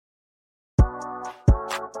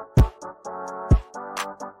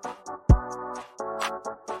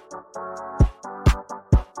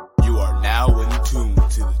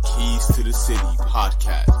the City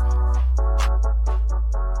podcast.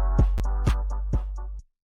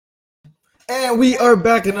 And we are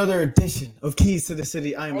back, another edition of Keys to the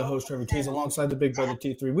City. I am the host, Trevor Keys, alongside the big brother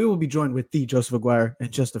T3. We will be joined with the Joseph Aguirre in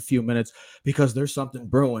just a few minutes because there's something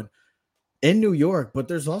brewing in New York, but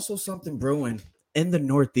there's also something brewing in the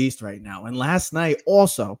Northeast right now. And last night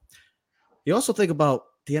also, you also think about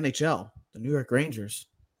the NHL, the New York Rangers,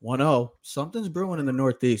 1-0. Something's brewing in the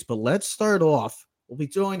Northeast, but let's start off. We'll be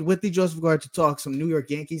joined with the Joseph Aguirre to talk some New York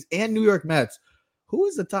Yankees and New York Mets. Who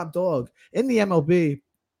is the top dog in the MLB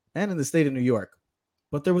and in the state of New York?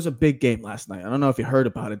 But there was a big game last night. I don't know if you heard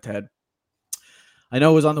about it, Ted. I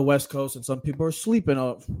know it was on the West Coast, and some people are sleeping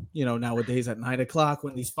up, nowadays at 9 o'clock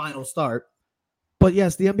when these finals start. But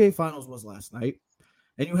yes, the NBA Finals was last night,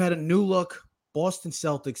 and you had a new look Boston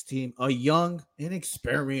Celtics team, a young,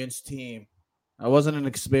 inexperienced team. I wasn't an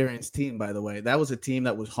experienced team, by the way. That was a team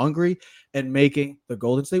that was hungry and making the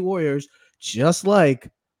Golden State Warriors, just like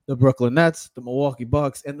the Brooklyn Nets, the Milwaukee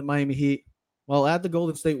Bucks, and the Miami Heat. Well, add the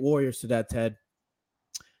Golden State Warriors to that, Ted,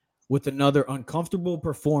 with another uncomfortable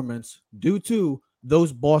performance due to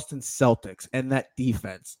those Boston Celtics and that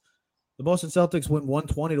defense. The Boston Celtics win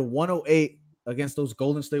 120-108 against those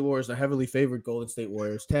Golden State Warriors, the heavily favored Golden State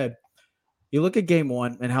Warriors. Ted, you look at game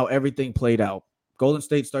one and how everything played out. Golden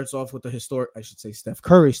State starts off with Steph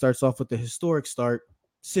Curry starts off with the historic start,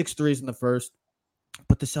 6 threes in the first,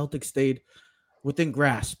 but the Celtics stayed within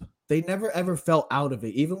grasp. They never, ever fell out of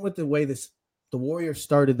it, even with the way the Warriors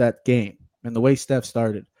started that game and the way Steph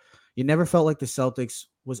started. You never felt like the Celtics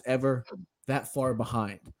was ever that far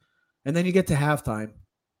behind. And then you get to halftime,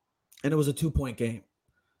 and it was a 2-point game.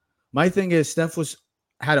 My thing is, Steph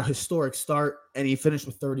had a historic start, and he finished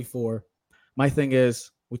with 34. My thing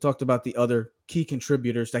is, we talked about the other key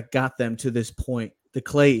contributors that got them to this point. The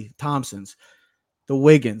Klay Thompsons, the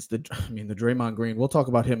Wiggins, the Draymond Green. We'll talk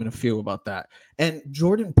about him in a few about that. And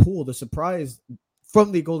Jordan Poole, the surprise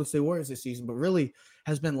from the Golden State Warriors this season, but really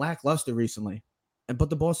has been lackluster recently. But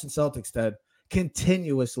the Boston Celtics, Ted,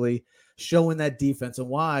 continuously showing that defense. And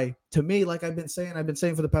why, to me, like I've been saying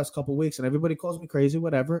for the past couple of weeks, and everybody calls me crazy,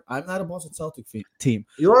 whatever. I'm not a Boston Celtics team.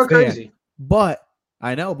 You are crazy. But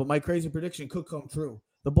I know, but my crazy prediction could come true.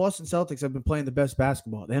 The Boston Celtics have been playing the best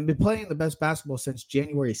basketball. They have been playing the best basketball since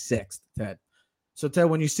January 6th, Ted. So,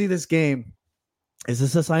 Ted, when you see this game, is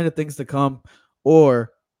this a sign of things to come,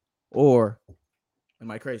 or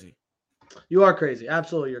am I crazy? You are crazy.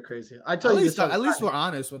 Absolutely, you're crazy. I tell you, at least we're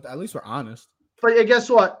honest. But guess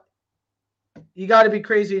what? You got to be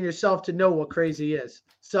crazy in yourself to know what crazy is.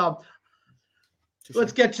 So,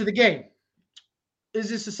 let's get to the game.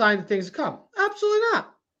 Is this a sign of things to come? Absolutely not.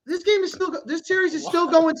 This series is still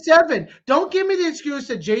going 7. Don't give me the excuse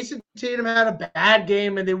that Jason Tatum had a bad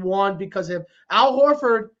game and they won because of Al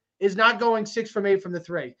Horford is not going 6 from 8 from the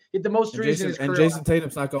 3. Hit the most threes in his career. And Jason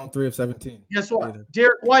Tatum's not going 3 of 17. Guess what? Either.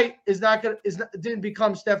 Derek White didn't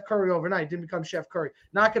become Steph Curry overnight. Didn't become Chef Curry.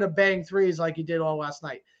 Not going to bang threes like he did all last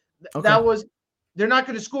night. Okay. They're not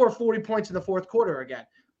going to score 40 points in the fourth quarter again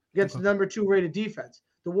against the number 2 rated defense.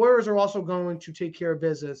 The Warriors are also going to take care of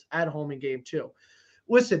business at home in game 2.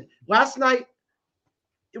 Listen, last night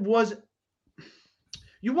it was.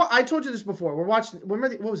 I told you this before. We're watching.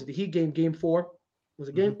 Remember what was it? The Heat game 4. Was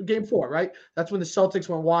it game 4, right? That's when the Celtics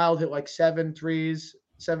went wild, hit like 7 threes.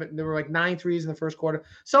 There were like 9 threes in the first quarter.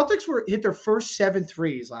 Celtics hit their first 7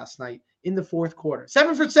 threes last night in the fourth quarter.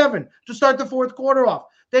 7 for 7 to start the fourth quarter off.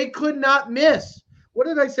 They could not miss. What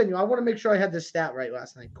did I send you? I want to make sure I had this stat right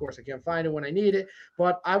last night. Of course, I can't find it when I need it,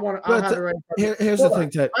 but I'll have it right. Here's the thing,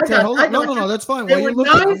 Ted. No, that's fine. They were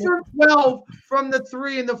 9 for 12 from the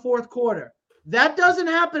 3 in the fourth quarter. That doesn't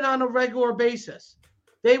happen on a regular basis.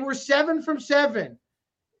 They were 7 from 7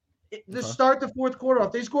 to start the fourth quarter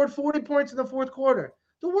off. They scored 40 points in the fourth quarter.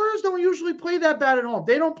 The Warriors don't usually play that bad at home.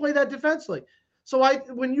 They don't play that defensively. So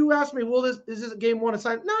when you ask me, is this game 1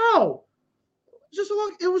 assignment? No. Just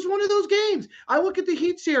look, it was one of those games. I look at the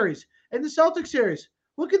Heat series and the Celtics series.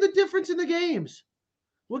 Look at the difference in the games.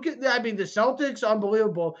 The Celtics,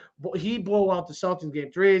 unbelievable. He blew out the Celtics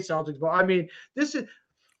game 3. Celtics blow. This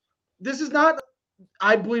is not.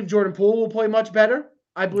 I believe Jordan Poole will play much better.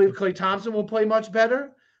 I believe Klay Thompson will play much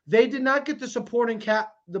better. They did not get the supporting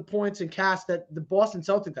the points and cast that the Boston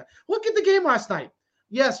Celtics got. Look at the game last night.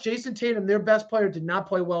 Yes, Jason Tatum, their best player, did not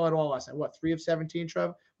play well at all last night. What, 3 of 17, Trev?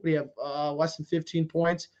 What do you have, less than 15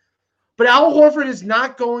 points? But Al Horford is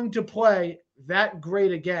not going to play that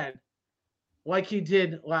great again like he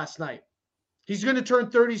did last night. He's going to turn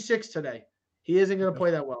 36 today. He isn't going to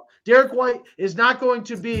play that well. Derek White is not going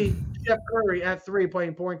to be Steph Curry at 3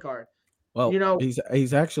 playing point guard. Well,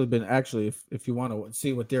 he's actually been if you want to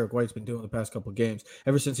see what Derek White's been doing the past couple of games,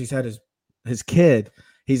 ever since he's had his his kid,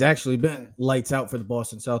 he's actually been lights out for the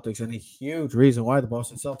Boston Celtics, and a huge reason why the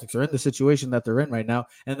Boston Celtics are in the situation that they're in right now,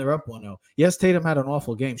 and they're up 1-0. Yes, Tatum had an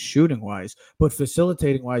awful game shooting-wise, but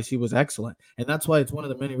facilitating-wise, he was excellent, and that's why it's one of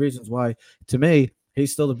the many reasons why, to me,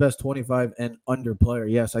 he's still the best 25 and under player.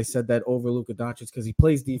 Yes, I said that over Luka Doncic because he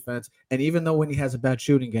plays defense, and even though when he has a bad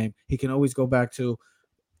shooting game, he can always go back to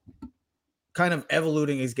kind of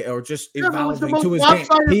evolving his game or just evolving to his game.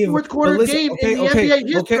 He fourth quarter game in the NBA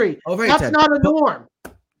history. That's not a norm.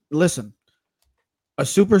 Listen, a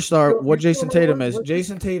superstar, what Jason Tatum is.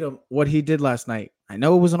 Jason Tatum, what he did last night. I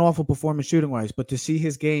know it was an awful performance shooting-wise, but to see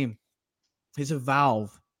his game, his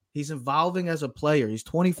evolve. He's evolving as a player. He's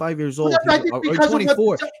 25 years old. He's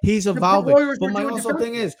 24. He's evolving. But my also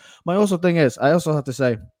thing is, I also have to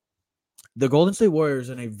say, the Golden State Warriors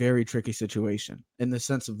are in a very tricky situation in the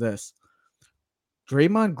sense of this.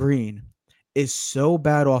 Draymond Green is so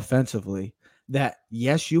bad offensively that,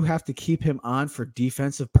 yes, you have to keep him on for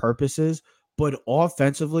defensive purposes, but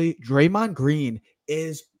offensively, Draymond Green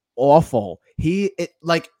is awful.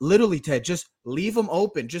 Literally, Ted, just leave him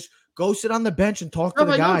open. Just go sit on the bench and talk to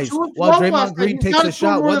the guys while Draymond Green takes a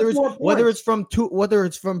shot, whether it's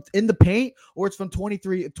from in the paint or it's from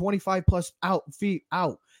 25 plus feet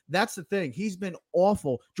out. That's the thing. He's been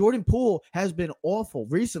awful. Jordan Poole has been awful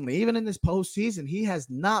recently. Even in this postseason, he has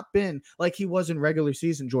not been like he was in regular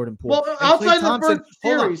season, Jordan Poole. Well, outside the first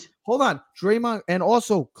series. Hold on. Draymond and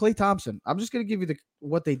also Klay Thompson. I'm just going to give you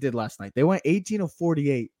what they did last night. They went 18 of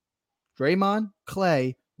 48. Draymond,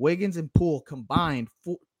 Klay, Wiggins, and Poole combined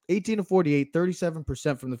 18 of 48,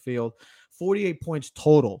 37% from the field, 48 points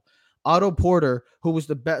total. Otto Porter, who was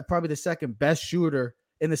probably the second best shooter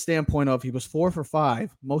in the standpoint of he was 4 for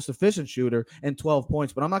 5, most efficient shooter, and 12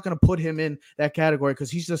 points. But I'm not going to put him in that category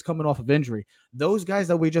because he's just coming off of injury. Those guys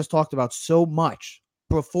that we just talked about so much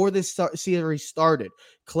before this series started,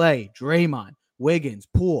 Klay, Draymond, Wiggins,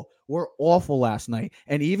 Poole, were awful last night.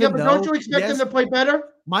 And even though, don't you expect them to play better?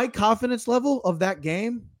 My confidence level of that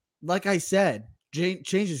game, like I said,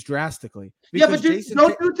 changes drastically. Yeah, but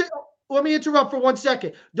let me interrupt for 1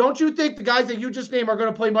 second. Don't you think the guys that you just named are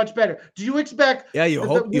going to play much better? Do you expect? Yeah, you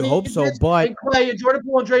hope so. But Klay and Jordan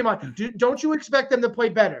Poole and Draymond, don't you expect them to play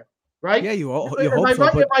better? Right? Yeah, you hope so.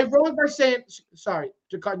 Am I wrong by saying? Sorry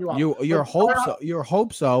to cut you off. Your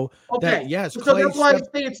hope so. Okay. That, yes. So that's why I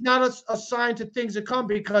say it's not a sign to things to come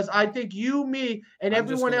because I think you, me, and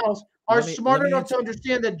everyone else are smart enough to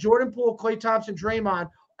understand that Jordan Poole, Klay Thompson, Draymond,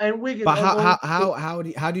 and Wiggins. But how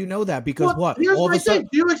do you know that? Because what? Here's my thing.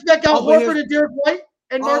 Do you expect Al Horford and Derek White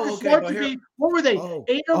and Marcus Smart to be? What were they?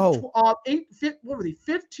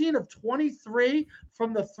 15 of 23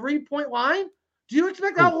 from the 3-point line. Do you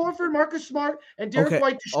expect Al Horford, Marcus Smart, and Derek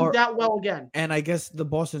White to shoot that well again? And I guess the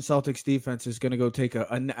Boston Celtics defense is going to go take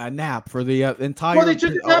a nap for the entire. Well, they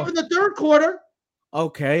took a nap in the third quarter.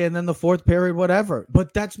 Okay, and then the fourth period, whatever.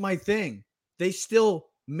 But that's my thing. They still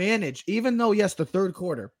manage, even though the third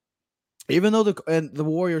quarter, even though the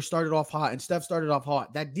Warriors started off hot and Steph started off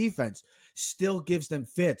hot, that defense still gives them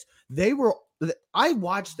fits. I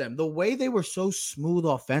watched them, the way they were so smooth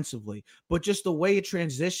offensively, but just the way it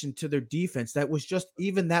transitioned to their defense, that was just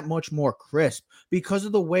even that much more crisp because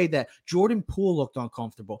of the way that Jordan Poole looked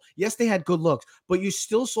uncomfortable. Yes, they had good looks, but you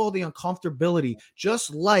still saw the uncomfortability,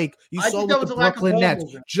 just like you saw with the Brooklyn Nets,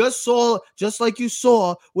 just like you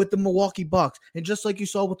saw with the Milwaukee Bucks, and just like you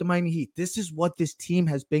saw with the Miami Heat. This is what this team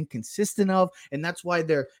has been consistent of, and that's why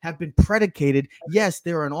they have been predicated. Yes,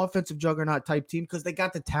 they're an offensive juggernaut type team because they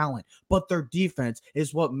got the talent, but their defense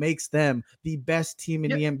is what makes them the best team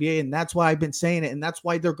in the NBA, and that's why I've been saying it, and that's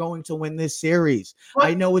why they're going to win this series. But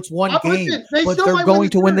I know it's one game, but they're going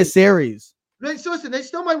to win the series. They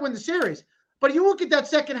still might win the series, but you look at that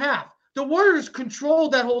second half. The Warriors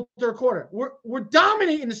controlled that whole third quarter. We're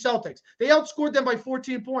dominating the Celtics. They outscored them by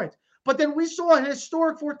 14 points. But then we saw an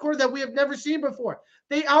historic fourth quarter that we have never seen before.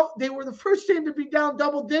 They were the first team to be down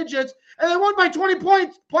double digits, and they won by 20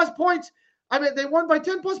 plus points. I mean, they won by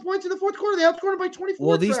 10 plus points in the fourth quarter. They outscored them by 24.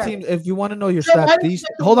 Well, these teams, if you want to know your stats,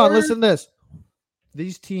 hold on, listen to this.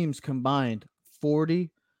 These teams combined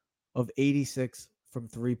 40 of 86 from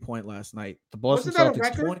 3-point last night. The Boston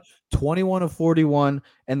Celtics 21 of 41,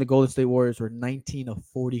 and the Golden State Warriors were 19 of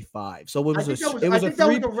 45. So it was a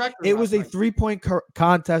 3-point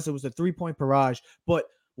contest. It was a 3-point barrage. But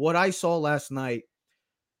what I saw last night,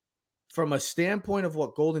 from a standpoint of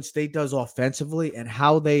what Golden State does offensively and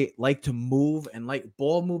how they like to move and like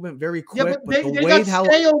ball movement very quick. Yeah, but they got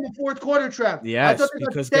stale in the fourth quarter, Trev. Yes,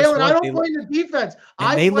 because stale, and I don't blame the defense.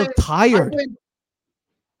 They look tired.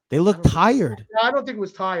 They look tired. I don't think it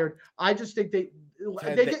was tired. I just think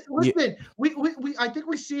listen. We I think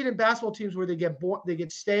we see it in basketball teams where they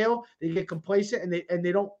get stale, they get complacent, and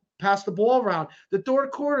they don't pass the ball around. The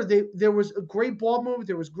third quarter, there was a great ball movement,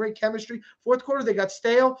 there was great chemistry. Fourth quarter, they got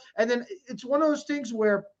stale, and then it's one of those things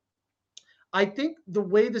where I think the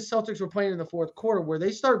way the Celtics were playing in the fourth quarter, where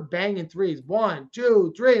they start banging threes, 1,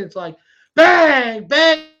 2, 3, and it's like bang,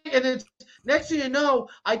 bang, and then next thing you know,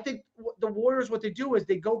 I think the Warriors, what they do is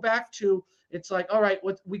they go back to. It's like, all right,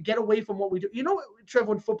 we get away from what we do. You know, Trev,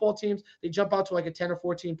 when football teams, they jump out to like a 10 or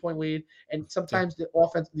 14 point lead, and sometimes the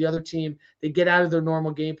offense, the other team, they get out of their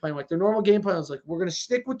normal game plan. Like their normal game plan is like, we're going to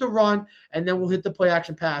stick with the run, and then we'll hit the play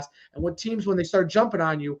action pass. And when teams, when they start jumping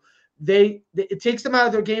on you, it takes them out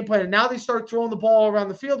of their game plan, and now they start throwing the ball around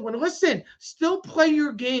the field. When listen, still play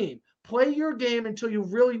your game. Play your game until you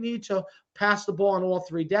really need to pass the ball on all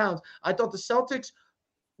 3 downs. I thought the Celtics,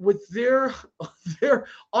 with their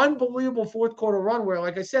unbelievable fourth quarter run, where,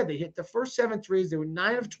 like I said, they hit the first 7 threes. They were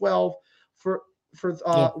 9 of 12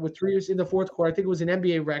 with threes in the fourth quarter. I think it was an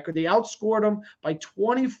NBA record. They outscored them by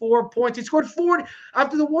 24 points. They scored 40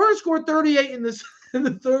 after the Warriors scored 38 in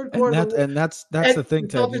the third quarter. And that's the thing,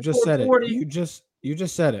 Ted. You just said 40. It. You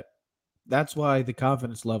just said it. That's why the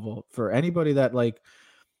confidence level for anybody that like.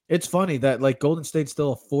 It's funny that like Golden State's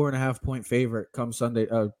still a 4.5 point favorite come Sunday.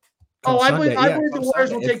 I believe the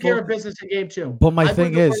Warriors will take care of business in game 2. But my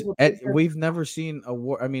thing is, we've never seen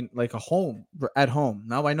like a home at home.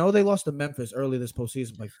 Now I know they lost to Memphis early this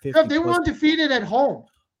postseason by 50. No, they were undefeated at home.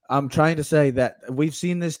 I'm trying to say that we've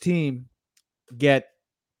seen this team get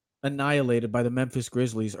annihilated by the Memphis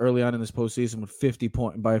Grizzlies early on in this postseason with 50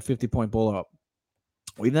 point blowout.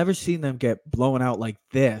 We've never seen them get blown out like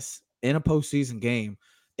this in a postseason game.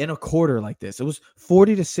 In a quarter like this, it was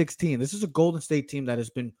 40-16. This is a Golden State team that has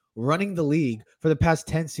been running the league for the past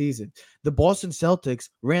 10 seasons. The Boston Celtics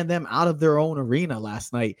ran them out of their own arena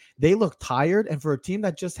last night. They looked tired, and for a team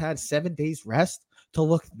that just had 7 days rest to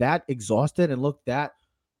look that exhausted and look that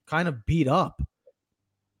kind of beat up.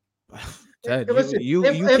 Ted, you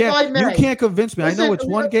can't convince me. Listen, I know it's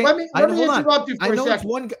one game. Let me interrupt you for a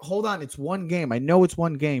second. It's one game. I know it's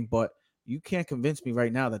one game, but you can't convince me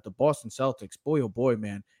right now that the Boston Celtics, boy, oh boy,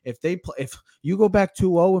 man, if you go back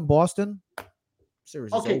 2-0 in Boston,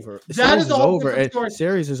 series is over.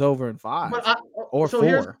 Series is over in 5 or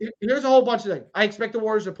 4. Here's a whole bunch of things. I expect the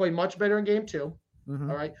Warriors to play much better in game 2.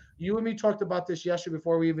 Mm-hmm. All right. You and me talked about this yesterday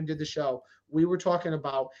before we even did the show. We were talking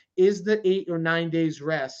about, is the 8 or 9 days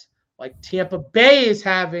rest like Tampa Bay is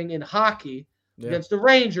having in hockey against the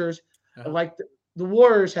Rangers, like the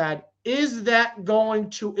Warriors had, is that going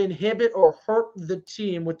to inhibit or hurt the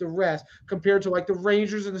team with the rest compared to like the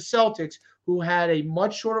Rangers and the Celtics, who had a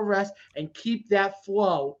much shorter rest and keep that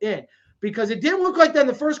flow in? Because it didn't look like that in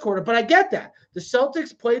the first quarter, but I get that. The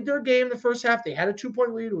Celtics played their game in the first half. They had a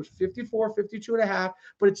 2-point lead. It was 52.5,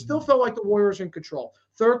 but it still felt like the Warriors were in control.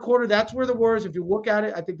 Third quarter, that's where the Warriors, if you look at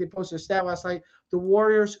it, I think they posted a stat last night, the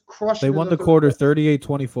Warriors crushed. They won the quarter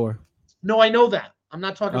 38-24. No, I know that. I'm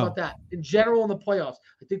not talking about that. In general, in the playoffs,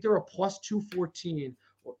 I think they were a plus 214.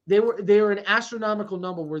 They were an astronomical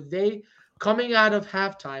number where they, coming out of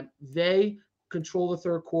halftime, they control the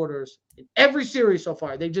third quarters in every series so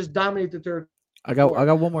far. They just dominate the third. I got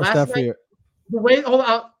one more stat for you.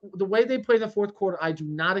 The way they play the fourth quarter, I do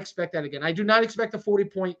not expect that again. I do not expect a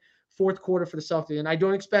 40-point fourth quarter for the Celtics, and I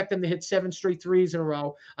don't expect them to hit 7 straight threes in a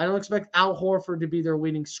row. I don't expect Al Horford to be their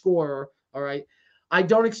leading scorer. All right. I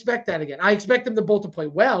don't expect that again. I expect them to both to play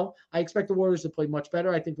well. I expect the Warriors to play much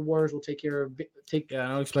better. I think the Warriors will take care of business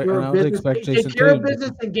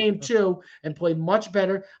in game 2 and play much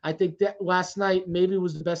better. I think that last night maybe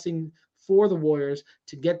was the best thing for the Warriors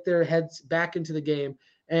to get their heads back into the game.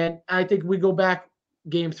 And I think we go back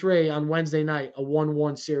game 3 on Wednesday night, a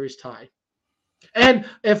 1-1 series tie. And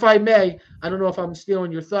if I may, I don't know if I'm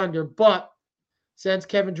stealing your thunder, but since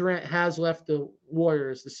Kevin Durant has left the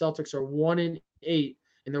Warriors, the Celtics are 1-8 in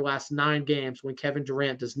their last 9 games when Kevin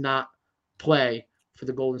Durant does not play for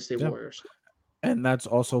the Golden State Warriors. And that's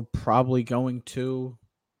also probably going to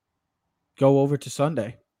go over to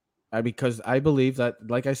Sunday, because I believe that,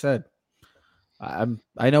 like I said,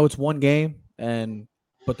 I know it's one game,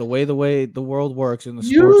 but the way the world works in the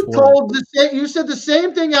sports world. You said the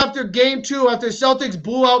same thing after game 2, after Celtics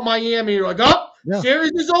blew out Miami. You're like,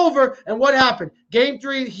 series is over. And what happened? Game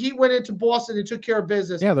 3, Heat went into Boston and took care of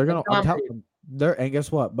business. Yeah, they're going to and guess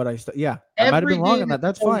what? But I might have been wrong on that.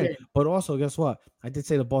 That's fine. Game. But also, guess what? I did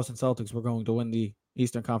say the Boston Celtics were going to win the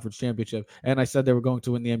Eastern Conference Championship, and I said they were going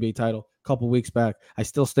to win the NBA title a couple weeks back. I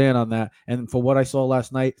still stand on that. And for what I saw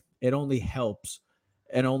last night, it only helps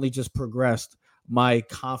and only just progressed my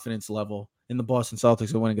confidence level in the Boston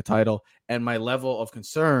Celtics of winning a title, and my level of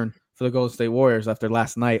concern for the Golden State Warriors after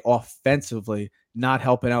last night offensively, not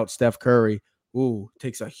helping out Steph Curry. Ooh,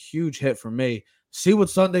 takes a huge hit for me. See what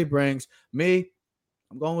Sunday brings. I'm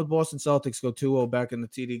going with Boston Celtics, go 2-0 back in the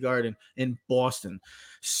TD Garden in Boston.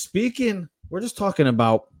 We're just talking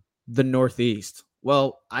about the Northeast.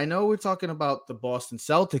 Well, I know we're talking about the Boston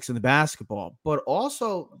Celtics and the basketball, but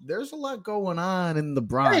also there's a lot going on in the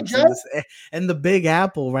Bronx and the Big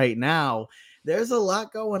Apple right now. There's a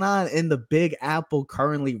lot going on in the Big Apple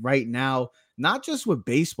currently right now, not just with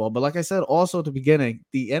baseball, but like I said, also at the beginning,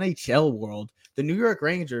 the NHL world, the New York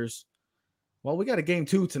Rangers. Well, we got a game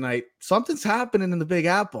 2 tonight. Something's happening in the Big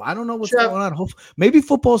Apple. I don't know what's going on. Maybe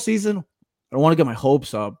football season. I don't want to get my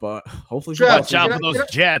hopes up, but hopefully, watch out for those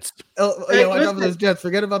Jets. Watch out for those Jets.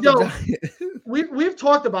 Forget about the Giants. We've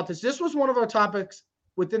talked about this. This was one of our topics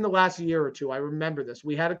within the last year or two. I remember this.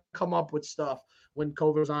 We had to come up with stuff when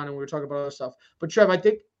COVID was on, and we were talking about other stuff. But Trev, I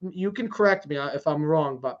think you can correct me if I'm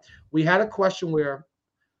wrong. But we had a question where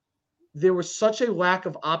there was such a lack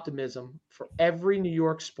of optimism for every New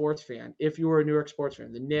York sports fan. If you were a New York sports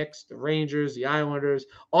fan, the Knicks, the Rangers, the Islanders,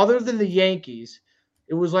 other than the Yankees.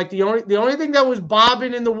 It was like the only thing that was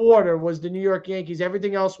bobbing in the water was the New York Yankees.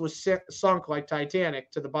 Everything else was sunk like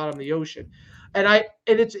Titanic to the bottom of the ocean. And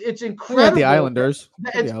it's incredible. The Islanders.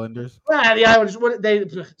 The Islanders. The Islanders. What they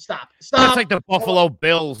stop. It's like the Buffalo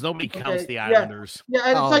Bills. Nobody counts the Islanders. Yeah,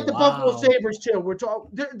 and it's like the Buffalo Sabres too. We're talking.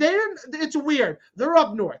 It's weird. They're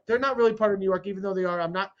up north. They're not really part of New York, even though they are.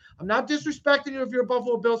 I'm not disrespecting you if you're a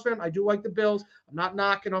Buffalo Bills fan. I do like the Bills. I'm not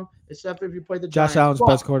knocking them, except if you play the Giants. Josh Allen's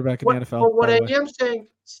best quarterback in the NFL. But what I am saying,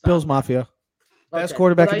 Bills Mafia. Best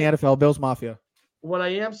quarterback in the NFL. Bills Mafia. What I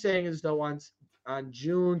am saying is though, on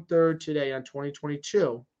June 3rd today, on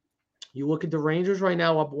 2022, you look at the Rangers right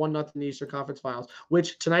now up 1-0 in the Eastern Conference Finals,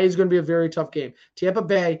 which tonight is going to be a very tough game. Tampa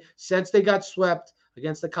Bay, since they got swept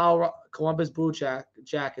against the Columbus Blue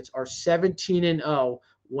Jackets, are 17-0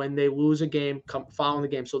 when they lose a game following the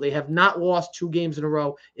game. So they have not lost 2 games in a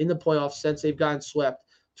row in the playoffs since they've gotten swept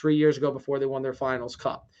 3 years ago before they won their Finals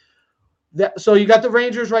Cup. So you got the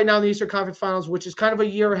Rangers right now in the Eastern Conference Finals, which is kind of a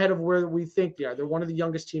year ahead of where we think they are. They're one of the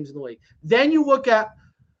youngest teams in the league. Then you look at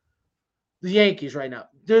the Yankees right now.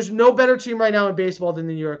 There's no better team right now in baseball than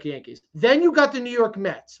the New York Yankees. Then you got the New York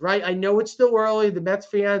Mets, right? I know it's still early. The Mets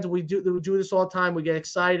fans, we do this all the time. We get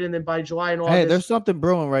excited, and then by July and August. Hey, there's something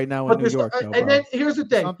brewing right now in New York. Then here's the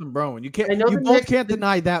thing. Something brewing. You both can't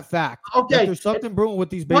deny that fact. Okay. There's something brewing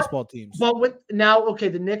with these baseball teams. But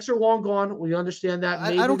the Knicks are long gone. We understand that.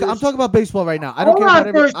 I'm talking about baseball right now. I don't care about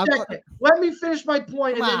everything. Let me finish my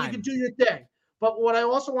point, and then you can do your thing. But what I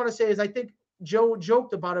also want to say is I think Joe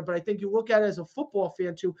joked about it, but I think you look at it as a football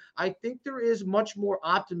fan too. I think there is much more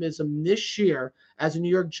optimism this year as a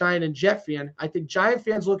New York Giant and Jet fan. I think Giant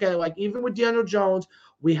fans look at it like even with Daniel Jones,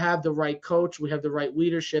 we have the right coach, we have the right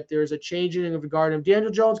leadership. There is a changing of regard. If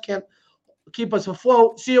Daniel Jones can't keep us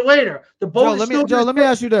afloat, see you later. The boat let me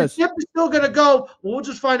ask you this. The ship is still going to go. We'll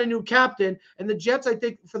just find a new captain. And the Jets, I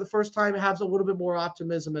think, for the first time, have a little bit more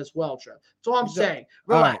optimism as well, Trev. That's all I'm saying.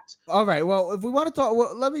 Relax. All right. Well, if we want to talk,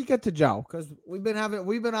 let me get to Joe, because we've been on,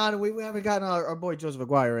 and we haven't gotten our boy Joseph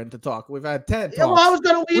Aguirre in to talk. We've had Ted talk. Yeah, well, I was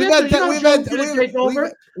going to lead into Joe was going to take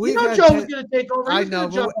over. Joe was going to take over.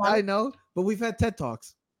 I know, but we've had TED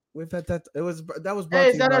Talks. We've had that. That was. Hey,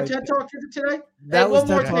 is that our TED Talk for today? That was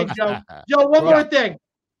one more thing, Joe. Joe, one more thing.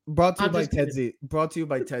 Brought to you by Ted Zietz. Brought to you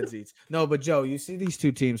by Ted Zietz. No, but Joe, you see these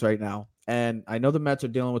two teams right now, and I know the Mets are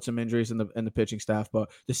dealing with some injuries in the pitching staff, but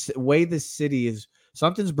the way this city is,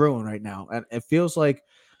 something's brewing right now, and it feels like,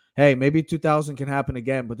 hey, maybe 2000 can happen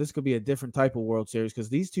again, but this could be a different type of World Series because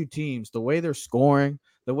these two teams, the way they're scoring,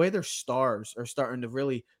 the way their stars are starting to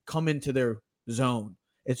really come into their zone,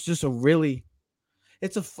 it's just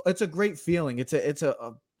it's a great feeling. It's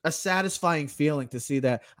a satisfying feeling to see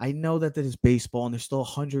that. I know that this is baseball and there's still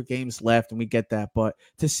 100 games left and we get that, but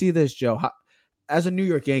to see this, Joe, as a New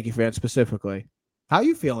York Yankee fan specifically, how are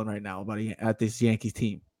you feeling right now at this Yankees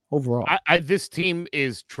team overall? This team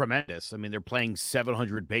is tremendous. I mean, they're playing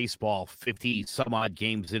 700 baseball, 51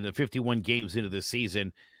 games into the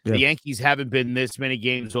season. Yeah. The Yankees haven't been this many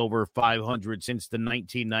games over 500 since the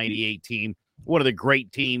 1998 team. One of the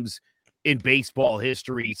great teams in baseball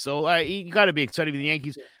history. So you got to be excited for the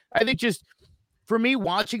Yankees. I think just for me,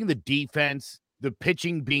 watching the defense, the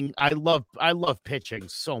pitching being, I love pitching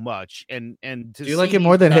so much. And do you like it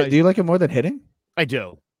more than do you like it more than hitting? I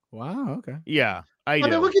do. Wow. Okay. Yeah, I do.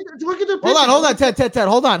 Mean, look at the pitching. Hold on, Ted.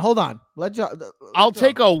 Hold on. I'll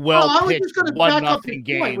take a pitched 1-0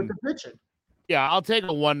 game with the pitching. Yeah, I'll take a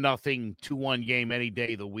 1-0 2-1 game any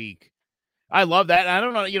day of the week. I love that. I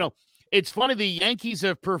don't know, it's funny, the Yankees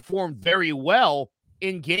have performed very well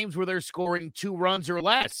in games where they're scoring 2 runs or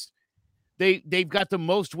less. they've got the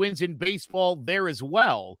most wins in baseball there as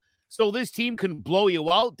well. So this team can blow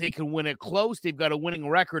you out. They can win it close. They've got a winning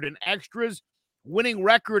record in extras, winning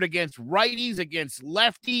record against righties, against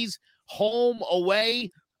lefties, home,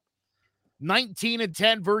 away.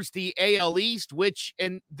 19-10 versus the AL East,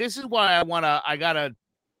 and this is why the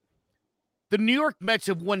New York Mets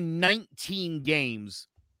have won 19 games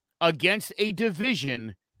against a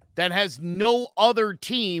division that has no other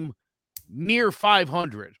team near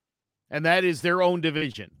 500, and that is their own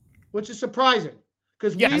division. Which is surprising,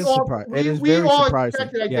 because we all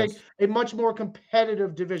expected, I think, a much more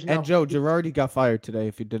competitive division. And Joe Girardi got fired today,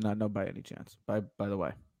 if you did not know by any chance, by the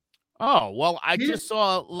way. Oh, well, I just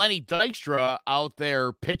saw Lenny Dykstra out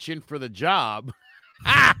there pitching for the job.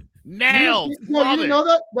 Nailed. You didn't know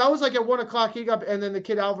that? That was like at 1 o'clock. He got, and then the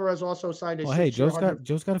kid Alvarez also signed a. Well, hey, Joe's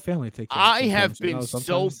got a family to take care of. I have been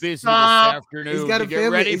so busy this afternoon. He's got to a get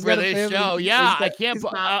family. ready He's for this show. Yeah, I can't.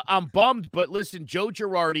 I'm bummed, but listen, Joe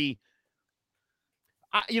Girardi.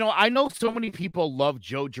 I know so many people love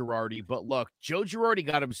Joe Girardi, but look, Joe Girardi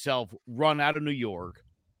got himself run out of New York,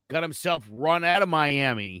 got himself run out of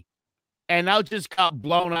Miami, and now just got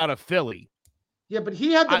blown out of Philly. Yeah, but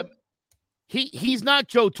he had he's not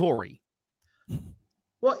Joe Torre.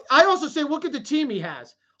 Well, I also say look at the team he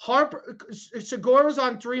has. Segura's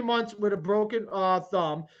on 3 months with a broken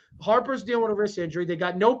thumb. Harper's dealing with a wrist injury. They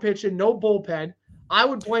got no pitching, no bullpen. I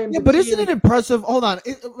would blame. Yeah, but isn't it impressive? Hold on.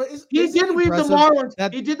 He did leave the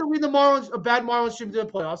Marlins. He did leave the Marlins, a bad Marlins team to the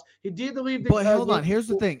playoffs. He did leave the. But hold on. Here's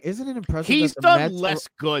the thing. Isn't it impressive? He's done less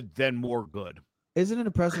good than more good. Isn't it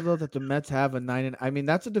impressive though that the Mets have a 9? I mean,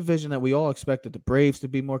 that's a division that we all expected the Braves to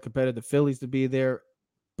be more competitive, the Phillies to be there,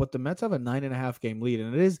 but the Mets have a 9.5 game lead,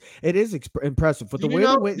 and it is impressive. But the way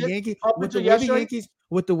the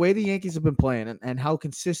Yankees have been playing and how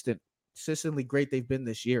consistently great they've been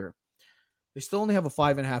this year. They still only have a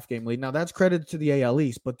 5.5 game lead. Now, that's credited to the AL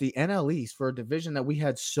East, but the NL East, for a division that we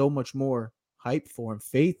had so much more hype for and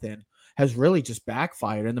faith in, has really just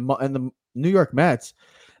backfired. And the New York Mets,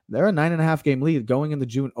 they're a 9.5 game lead going into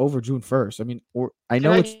June 1st. I mean, I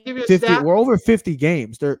know it's 50. We're over 50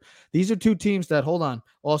 games. These are two teams that, hold on.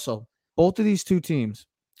 Also, both of these two teams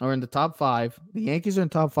are in the top 5. The Yankees are in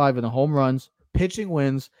top 5 in the home runs, pitching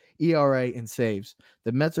wins, ERA, and saves.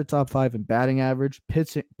 The Mets are top 5 in batting average,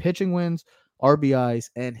 pitching wins, RBIs,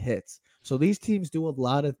 and hits. So these teams do a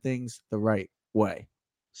lot of things the right way.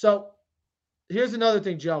 So here's another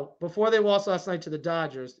thing, Joe. Before they lost last night to the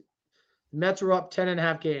Dodgers, the Mets were up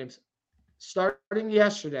 10.5 games. Starting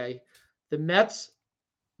yesterday, the Mets,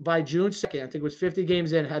 by June 2nd, I think it was 50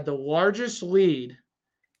 games in, had the largest lead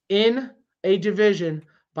in a division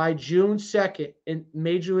by June 2nd in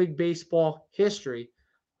Major League Baseball history.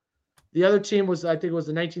 The other team was, I think it was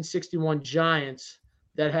the 1961 Giants,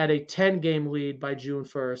 that had a 10-game lead by June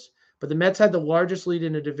 1st. But the Mets had the largest lead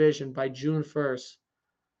in a division by June 1st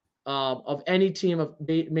of any team of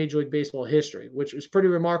Major League Baseball history, which is pretty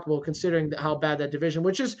remarkable considering how bad that division,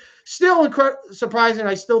 which is still surprising.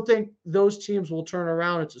 I still think those teams will turn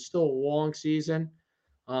around. It's still a long season.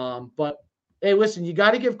 But, hey, listen, you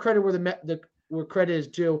got to give credit where credit is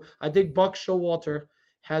due. I think Buck Showalter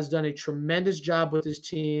has done a tremendous job with his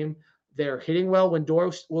team. They're hitting well.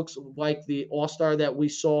 Lindor looks like the all-star that we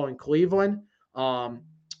saw in Cleveland.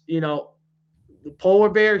 The Polar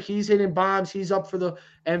Bear, he's hitting bombs. He's up for the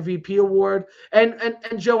MVP award. And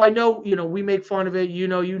Joe, I know, we make fun of it. You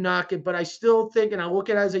knock it. But I still think, and I look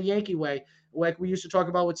at it as a Yankee way, like we used to talk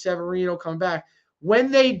about with Severino come back.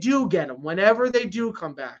 When they do get him, whenever they do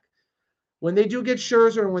come back, when they do get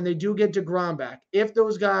Scherzer and when they do get DeGrom back, if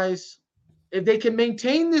those guys – if they can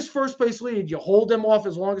maintain this first-place lead, you hold them off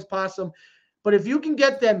as long as possible. But if you can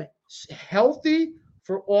get them healthy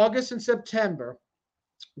for August and September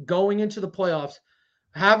going into the playoffs,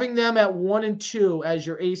 having them at 1 and 2 as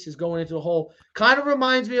your aces going into the hole kind of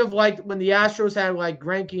reminds me of like when the Astros had like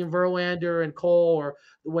Greinke and Verlander and Cole, or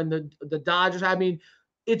when the Dodgers – I mean,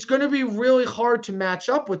 it's going to be really hard to match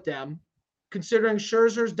up with them considering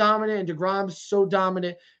Scherzer's dominant and DeGrom's so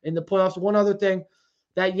dominant in the playoffs. One other thing,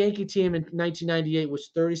 that Yankee team in 1998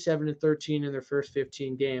 was 37-13 in their first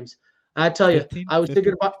 15 games. I tell you, 15, I was 50,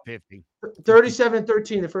 thinking about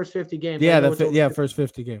 37-13 the first 50 games. Yeah, first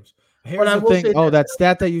 50 games. Here's the thing. That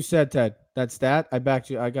stat that you said, Ted. That stat, I backed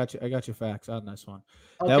you. I got your facts on this one.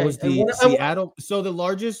 Okay. That was the Seattle. So the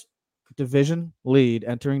largest division lead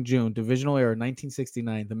entering June, divisional era,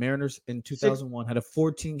 1969. The Mariners in 2001 had a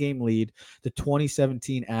 14-game lead. The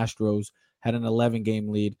 2017 Astros had an 11-game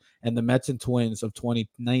lead, and the Mets and Twins of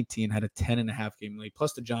 2019 had a 10.5 game lead,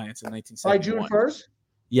 plus the Giants in 1971. By June 1st?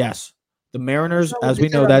 Yes. The Mariners, So as we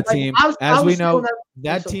it's know, that team, I was feeling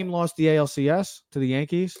that so- team lost the ALCS to the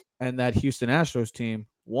Yankees, and that Houston Astros team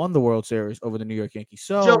won the World Series over the New York Yankees.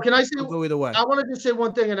 So, Joe, can I say? it'll go either way. I wanted to say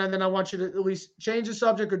one thing, and then I want you to at least change the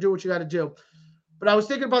subject or do what you got to do. But I was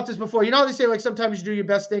thinking about this before. You know how they say like sometimes you do your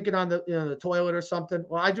best thinking on the toilet or something.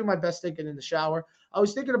 Well, I do my best thinking in the shower. I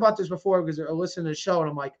was thinking about this before because I listened to the show, and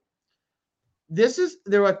I'm like,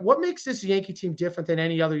 they're like, what makes this Yankee team different than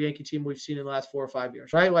any other Yankee team we've seen in the last 4 or 5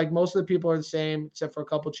 years, right? Like most of the people are the same, except for a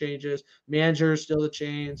couple changes. Manager is still the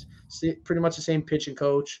chains, pretty much the same pitching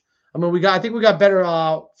coach. I mean, I think we got better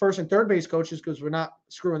first and third base coaches because we're not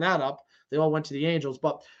screwing that up. They all went to the Angels.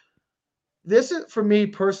 But this is, for me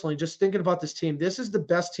personally, just thinking about this team, this is the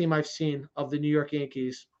best team I've seen of the New York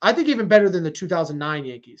Yankees. I think even better than the 2009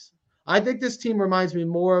 Yankees. I think this team reminds me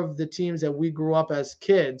more of the teams that we grew up as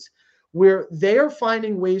kids, where they are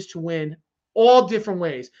finding ways to win all different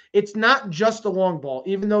ways. It's not just the long ball,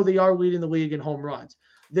 even though they are leading the league in home runs.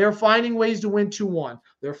 They're finding ways to win 2-1.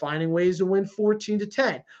 They're finding ways to win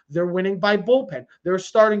 14-10. They're winning by bullpen. They're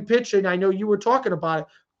starting pitching. I know you were talking about it.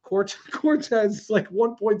 Cortez is like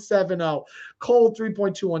 1.70. Cole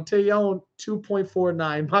 3.21. Tejon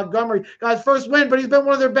 2.49. Montgomery got his first win, but he's been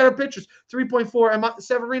one of their better pitchers. 3.4. And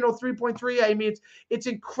Severino 3.3. I mean, it's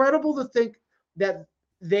incredible to think that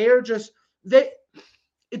they're just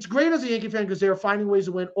it's great as a Yankee fan because they're finding ways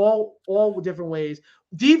to win all different ways.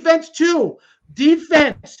 Defense too.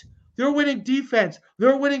 Defense. They're winning defense.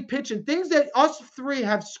 They're winning pitching. Things that us three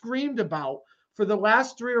have screamed about for the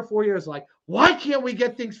last 3 or 4 years. Like, why can't we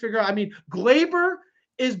get things figured out? I mean, Gleyber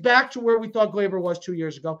is back to where we thought Gleyber was 2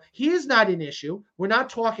 years ago. He is not an issue. We're not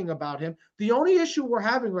talking about him. The only issue we're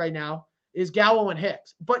having right now is Gallo and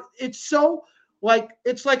Hicks. But it's so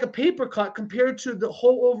it's like a paper cut compared to the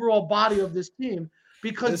whole overall body of this team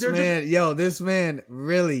because this man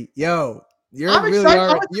really, you really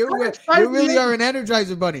are an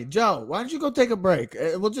Energizer bunny. Joe, why don't you go take a break?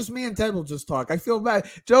 Me and Ted will just talk. I feel bad.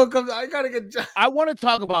 Joe comes. I gotta get. I want to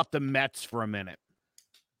talk about the Mets for a minute.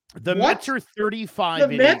 The Mets are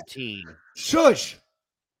 35-18. Shush.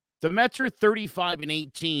 The Mets are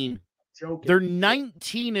 35-18. Joking. They're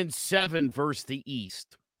 19-7 versus the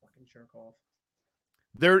East. Fucking jerk off.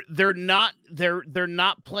 They're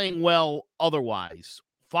not playing well otherwise.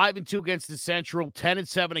 5-2 against the Central,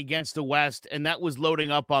 10-7 against the West, and that was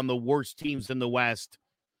loading up on the worst teams in the West.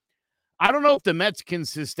 I don't know if the Mets can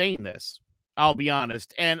sustain this. I'll be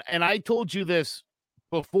honest. And I told you this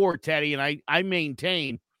before, Teddy, and I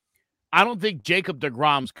maintain I don't think Jacob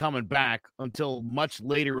deGrom's coming back until much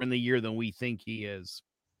later in the year than we think he is.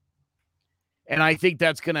 And I think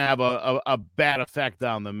that's going to have a bad effect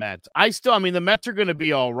on the Mets. The Mets are going to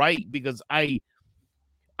be all right because I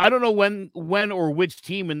don't know when or which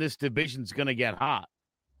team in this division is going to get hot.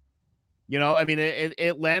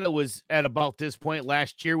 Atlanta was at about this point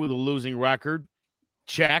last year with a losing record.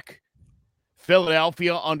 Check.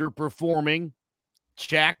 Philadelphia underperforming.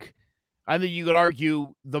 Check. I think you could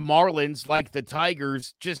argue the Marlins, like the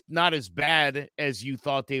Tigers, just not as bad as you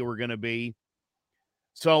thought they were going to be.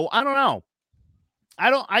 So I don't know.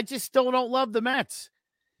 I just still don't love the Mets.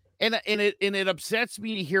 And it upsets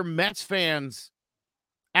me to hear Mets fans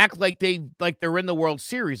act like they're in the World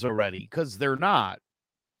Series already, because they're not.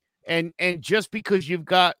 And just because you've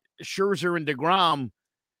got Scherzer and DeGrom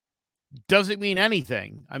doesn't mean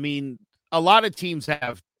anything. I mean, a lot of teams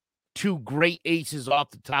have two great aces off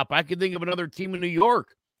the top. I can think of another team in New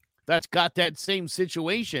York that's got that same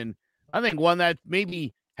situation. I think one that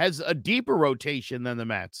maybe has a deeper rotation than the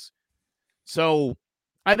Mets. So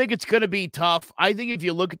I think it's going to be tough. I think if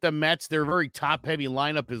you look at the Mets, they're a very top-heavy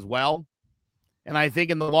lineup as well. And I think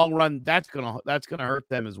in the long run, that's gonna hurt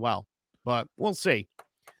them as well. But we'll see.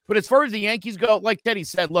 But as far as the Yankees go, like Teddy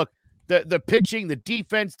said, look, the pitching, the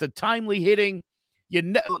defense, the timely hitting.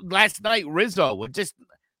 Last night, Rizzo with just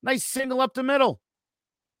nice single up the middle.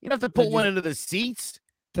 You don't have to put one into the seats.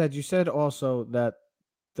 Ted, you said also that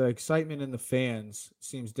the excitement in the fans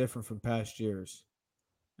seems different from past years.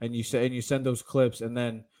 And you send those clips, and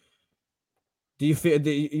then do you feel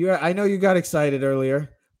I know you got excited earlier,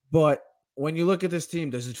 but when you look at this team,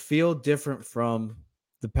 does it feel different from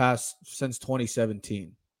the past since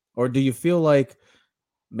 2017? Or do you feel like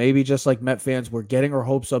maybe just like Met fans, we're getting our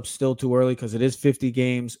hopes up still too early because it is 50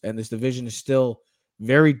 games and this division is still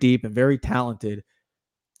very deep and very talented?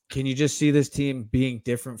 Can you just see this team being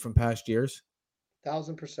different from past years?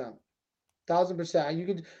 1,000%.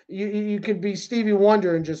 1,000%. You could be Stevie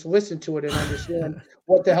Wonder and just listen to it and understand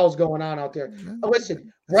what the hell's going on out there.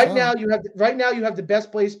 Listen, right now you have the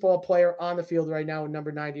best baseball player on the field right now in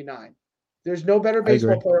number 99. There's no better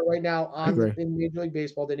baseball player right now in Major League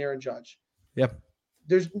Baseball than Aaron Judge. Yep.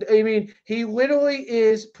 He literally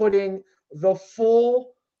is putting the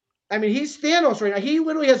full. He's Thanos right now. He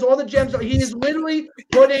literally has all the gems. He is literally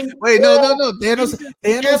putting. Wait, no.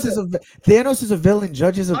 Thanos is a villain.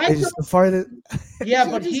 Judge is the farthest. Yeah,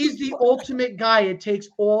 but he's the ultimate guy. It takes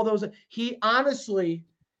all those. He honestly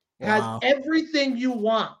has everything you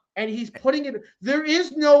want, and he's putting it.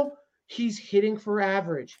 He's hitting for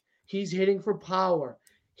average. He's hitting for power.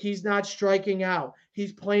 He's not striking out.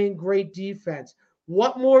 He's playing great defense.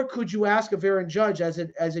 What more could you ask of Aaron Judge as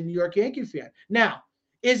a New York Yankee fan? Now,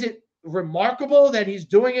 is it remarkable that he's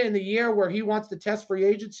doing it in the year where he wants to test free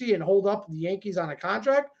agency and hold up the Yankees on a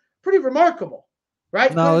contract? Pretty remarkable,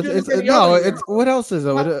 right? No, it's what else is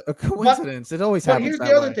it? A coincidence. It always happens. But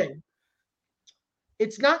here's the other thing.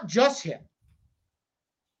 It's not just him.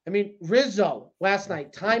 Rizzo last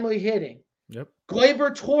night, timely hitting. Yep.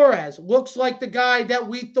 Gleyber Torres looks like the guy that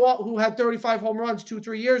we thought who had 35 home runs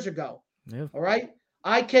 2-3 years ago. Yep. All right.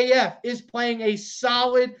 IKF is playing a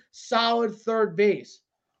solid third base.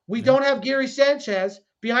 We don't have Gary Sanchez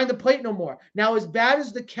behind the plate no more. Now, as bad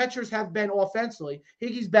as the catchers have been offensively,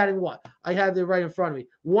 Higgy's batting what? I have it right in front of me.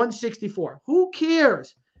 164. Who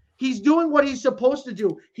cares? He's doing what he's supposed to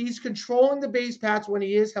do. He's controlling the base paths when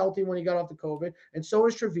he is healthy, when he got off the COVID, and so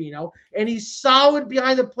is Trevino. And he's solid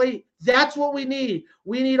behind the plate. That's what we need.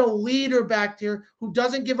 We need a leader back there who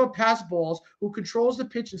doesn't give up pass balls, who controls the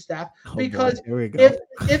pitching staff. Because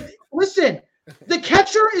if listen, the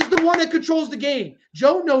catcher is the one that controls the game.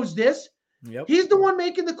 Joe knows this. Yep. He's the one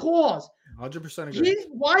making the calls. 100% agree.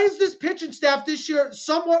 Why is this pitching staff this year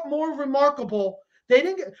somewhat more remarkable? They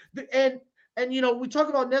didn't get and we talk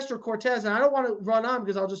about Nestor Cortez, and I don't want to run on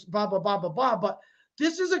because I'll just blah, blah, blah, blah, blah. But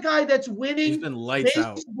this is a guy that's winning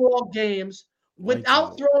baseball games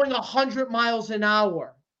without throwing 100 miles an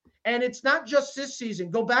hour. And it's not just this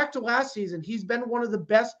season. Go back to last season. He's been one of the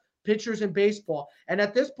best pitchers in baseball. And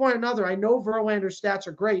at this point, I know Verlander's stats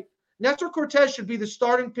are great. Nestor Cortez should be the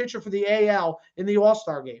starting pitcher for the AL in the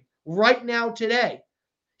All-Star game right now today.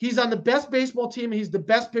 He's on the best baseball team. He's the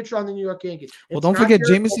best pitcher on the New York Yankees. Well, don't forget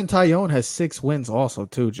Jameson Taillon has 6 wins also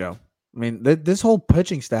too, Joe. This whole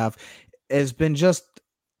pitching staff has been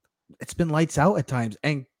it's been lights out at times.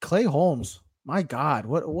 And Clay Holmes, my God,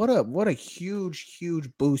 what a huge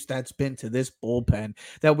boost that's been to this bullpen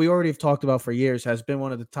that we already have talked about for years, has been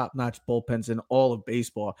one of the top-notch bullpens in all of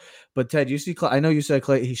baseball. But Ted, you see, I know you said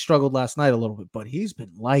Clay, he struggled last night a little bit, but he's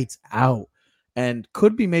been lights out and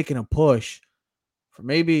could be making a push for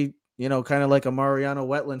maybe, kind of like a Mariano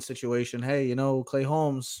Wetland situation. Hey, Clay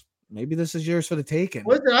Holmes, maybe this is yours for the taking.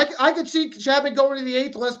 Listen, I could see Chapman going to the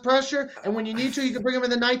 8th, less pressure, and when you need to, you can bring him in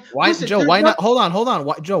the 9th. Why, Joe? Why not? Hold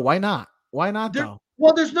on. Joe, why not? Why not, though?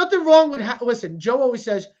 Well, there's nothing wrong with listen, Joe always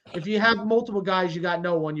says, if you have multiple guys, you got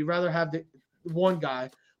no one. You'd rather have the one guy.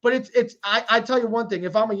 But I tell you one thing,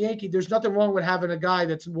 if I'm a Yankee, there's nothing wrong with having a guy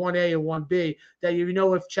that's 1A and 1B that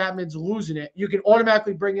if Chapman's losing it, you can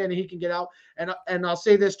automatically bring in and he can get out. And I'll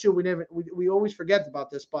say this too, we always forget about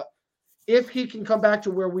this, but if he can come back to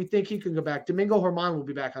where we think he can go back, Domingo Germán will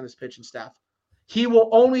be back on this pitching staff. He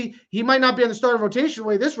might not be on the starting rotation the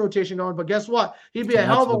way this rotation going, but guess what? He'd be a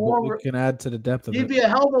hell of a long. You can add to the depth of it. He'd be a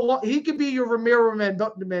hell of a long. He could be your Ramiro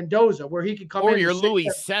Mendoza, where he could come in. Or your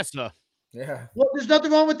Luis Cessa. Yeah. Well, there's nothing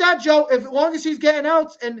wrong with that, Joe. As long as he's getting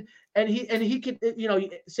outs and he can,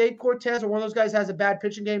 say Cortez or one of those guys has a bad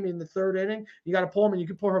pitching game in the 3rd inning, you got to pull him and you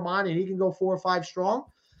can pull him on and he can go 4 or 5 strong.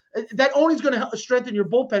 That only is going to strengthen your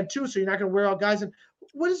bullpen too, so you're not going to wear out guys. And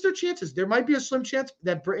what is their chances? There might be a slim chance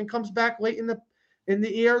that Britton comes back late in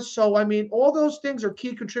the year. So all those things are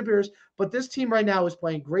key contributors. But this team right now is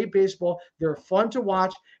playing great baseball. They're fun to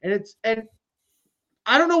watch, and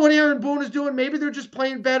I don't know what Aaron Boone is doing. Maybe they're just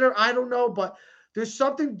playing better. I don't know, but there's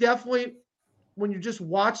something definitely when you just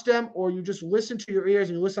watch them or you just listen to your ears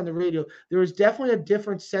and you listen on the radio, there is definitely a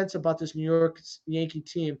different sense about this New York Yankee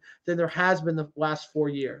team than there has been the last 4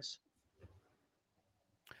 years.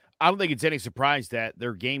 I don't think it's any surprise that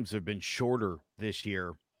their games have been shorter this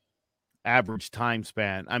year, average time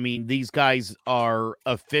span. These guys are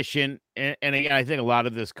efficient. And again, I think a lot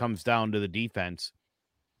of this comes down to the defense.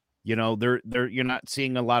 You're not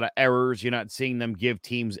seeing a lot of errors. You're not seeing them give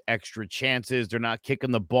teams extra chances. They're not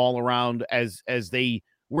kicking the ball around as they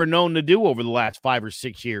were known to do over the last 5 or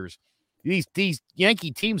 6 years. These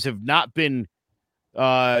Yankee teams have not been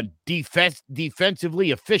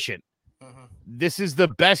defensively efficient. Uh-huh. This is the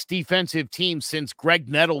best defensive team since Greg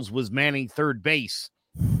Nettles was manning third base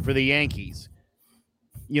for the Yankees.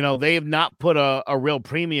 They have not put a real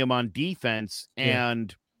premium on defense,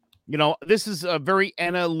 and this is a very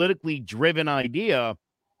analytically driven idea,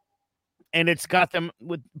 and it's got them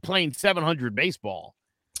with playing 700 baseball.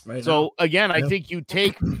 Right so now. again, I Yeah. think you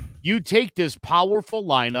take this powerful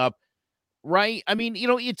lineup, right? I mean,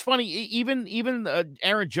 it's funny. Even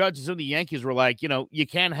Aaron Judge and some of the Yankees were like, you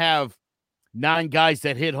can't have 9 guys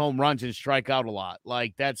that hit home runs and strike out a lot.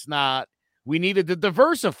 Like that's not. We needed to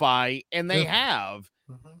diversify, and they have.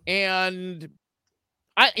 And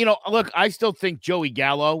look, I still think Joey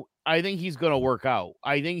Gallo. I think he's going to work out.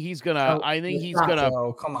 I think he's going to.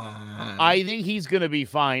 Oh, come on. I think he's going to be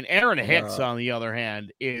fine. Aaron Hicks, on the other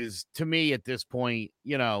hand, is to me at this point,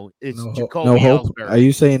 it's Jacoby no hope. Ellsbury. Are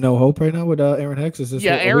you saying no hope right now with Aaron Hicks? Is this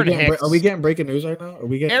Aaron Hicks? Are we getting breaking news right now? Are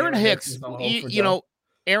we getting Aaron Hicks? No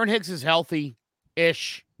Aaron Hicks is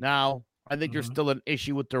healthy-ish now. I think there's still an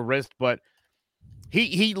issue with the wrist, but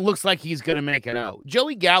he looks like he's going to make it out.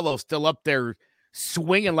 Joey Gallo's still up there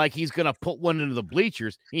swinging like he's going to put one into the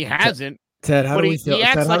bleachers. He hasn't. Ted, how do we feel?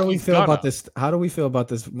 Ted, how do we feel about this? How do we feel about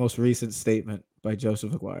this most recent statement by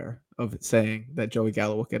Joseph Aguirre of saying that Joey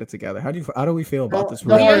Gallo will get it together? How do we feel about this? He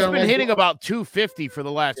has been hitting about 250 for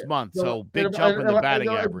the last month, so big jump in the batting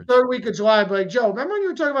average. Third week of July, but Joe, remember when you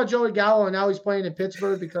were talking about Joey Gallo and now he's playing in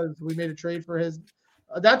Pittsburgh because we made a trade for his?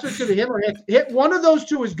 That's what's going to hit or hit. One of those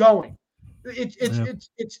two is going.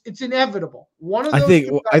 It's inevitable. One of those.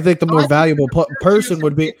 I think the more valuable person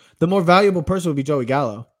would be Joey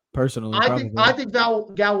Gallo. Personally, I think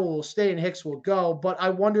Gallo will stay and Hicks will go, but I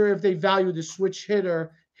wonder if they value the switch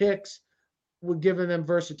hitter Hicks would give them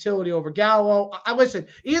versatility over Gallo. I listen.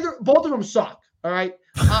 Both of them suck. All right.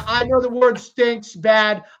 I know the word stinks,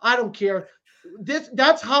 bad. I don't care.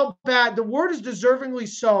 That's how bad the word is. Deservingly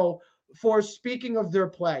so. For speaking of their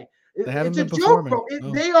play. It's a joke, bro.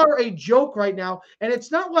 They are a joke right now, and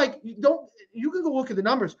it's not like you can go look at the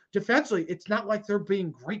numbers defensively. It's not like they're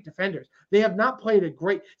being great defenders. They have not played a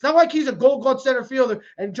great. It's not like he's a Gold Glove center fielder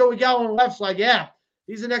and Joey Gallo on left's like, yeah,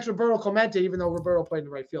 he's the next Roberto Clemente, even though Roberto played in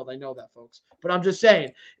the right field. I know that, folks, but I'm just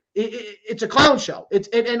saying it's a clown show.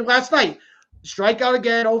 And last night, strikeout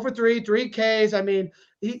again, 0-for-3, 3 Ks. I mean,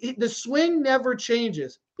 the swing never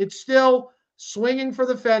changes. It's still swinging for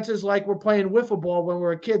the fences like we're playing wiffle ball when we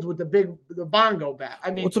were kids with the bongo bat.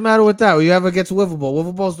 I mean, what's the matter with that? What you have against wiffle ball?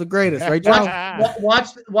 Wiffle ball's the greatest, right, John?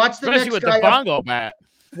 Watch the especially next with guy the bongo bat.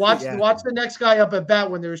 Watch the next guy up at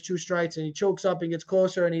bat when there's 2 strikes and he chokes up and gets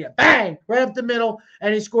closer and he bang right up the middle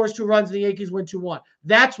and he scores 2 runs and the Yankees win 2-1.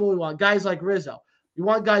 That's what we want. Guys like Rizzo. You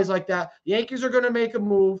want guys like that. The Yankees are going to make a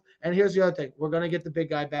move. And here's the other thing: we're going to get the big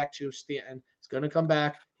guy back too, Stanton. He's going to come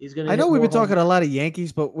back. He's going to. I know we've been talking a lot of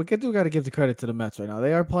Yankees, but we got to give the credit to the Mets right now.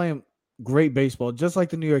 They are playing great baseball, just like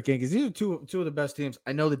the New York Yankees. These are two of the best teams.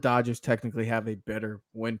 I know the Dodgers technically have a better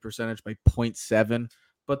win percentage by 0.7,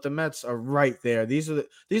 but the Mets are right there. These are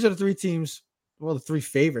the 3 teams. Well, the 3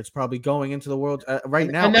 favorites probably going into the world right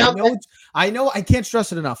now. I know. I can't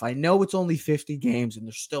stress it enough. I know it's only 50 games and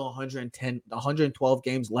there's still 112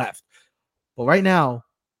 games left. But right now,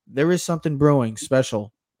 there is something brewing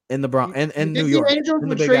special in the Bronx and New York. The Angels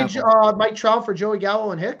would trade Mike Trout for Joey Gallo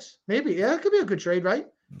and Hicks. Maybe, yeah, it could be a good trade, right?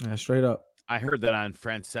 Yeah, straight up. I heard that on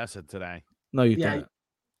Francesa today. No, you didn't.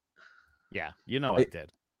 Yeah, I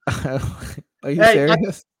did. Are you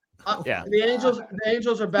serious? Yeah, the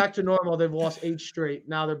Angels are back to normal. They've lost 8 straight.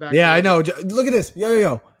 Now they're back. Yeah, I know. Look at this.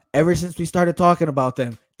 Yo. Ever since we started talking about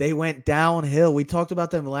them, they went downhill. We talked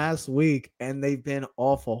about them last week, and they've been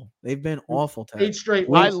awful. They've been awful. 8 straight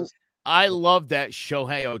losses. I love that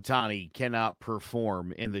Shohei Ohtani cannot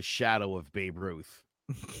perform in the shadow of Babe Ruth.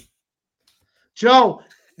 Joe,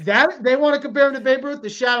 that they want to compare him to Babe Ruth. The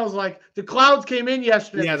shadow's like the clouds came in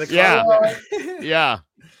yesterday. Yeah.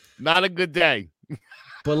 Not a good day.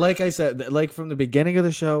 But like I said, like from the beginning of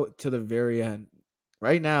the show to the very end,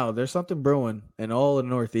 right now there's something brewing in all the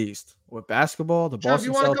Northeast with basketball. The Boston Celtics.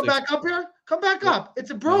 You want to come back up here? Come back up.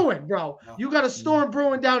 It's a brewing, bro. You got a storm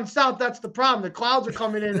brewing down south. That's the problem. The clouds are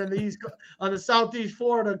coming in on the southeast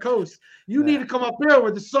Florida coast. You need to come up here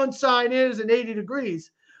where the sunshine is and 80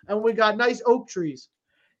 degrees, and we got nice oak trees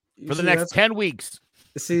for the next 10 weeks.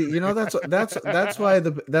 See, that's why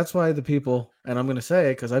the people, and I'm gonna say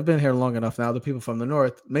it because I've been here long enough now. The people from the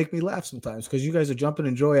north make me laugh sometimes because you guys are jumping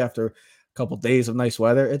in joy after a couple days of nice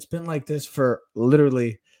weather. It's been like this for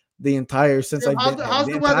literally the entire since I've been. How's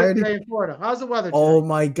the weather today in Florida? How's the weather today? Oh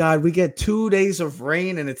my God, we get 2 days of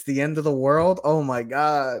rain and it's the end of the world. Oh my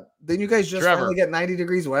God, then you guys just finally get 90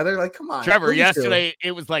 degrees weather? Like, come on, Trevor. Yesterday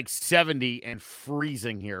it was like 70 and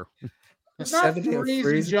freezing here. It's not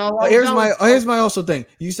freezing, Joe. Here's my also thing.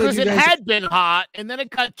 You said it had been hot, and then it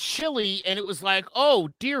got chilly, and it was like, oh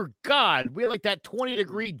dear God, we had like that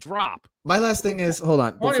 20-degree drop. My last thing is, hold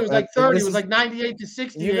on. It was like 30. It was like 98 to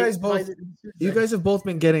 60. You guys have both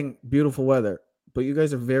been getting beautiful weather. but you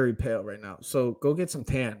guys are very pale right now. So go get some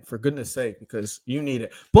tan, for goodness sake, because you need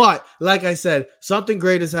it. But like I said, something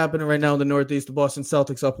great is happening right now in the Northeast. The Boston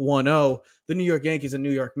Celtics up 1-0. The New York Yankees and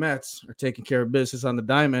New York Mets are taking care of business on the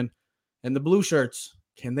diamond. And the Blue Shirts,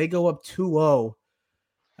 can they go up 2-0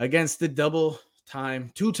 against the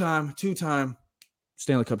two-time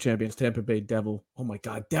Stanley Cup champions, Tampa Bay Devil? Oh my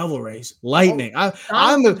God, Devil Rays, Lightning. I'm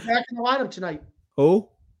back in the lineup tonight. Who?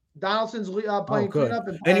 Donaldson's playing cleanup.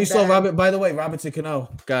 And you saw Robert. By the way, Robinson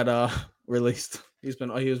Cano got released. He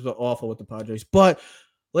was awful with the Padres. But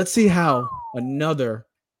let's see how another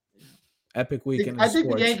epic weekend. I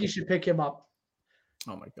think the Yankees should pick him up.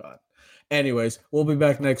 Oh my God. Anyways, we'll be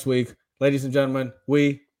back next week, ladies and gentlemen.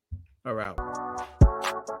 We are out.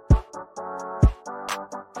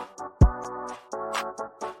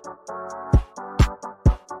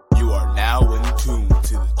 You are now in tune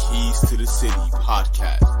to the Keys to the City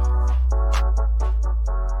podcast.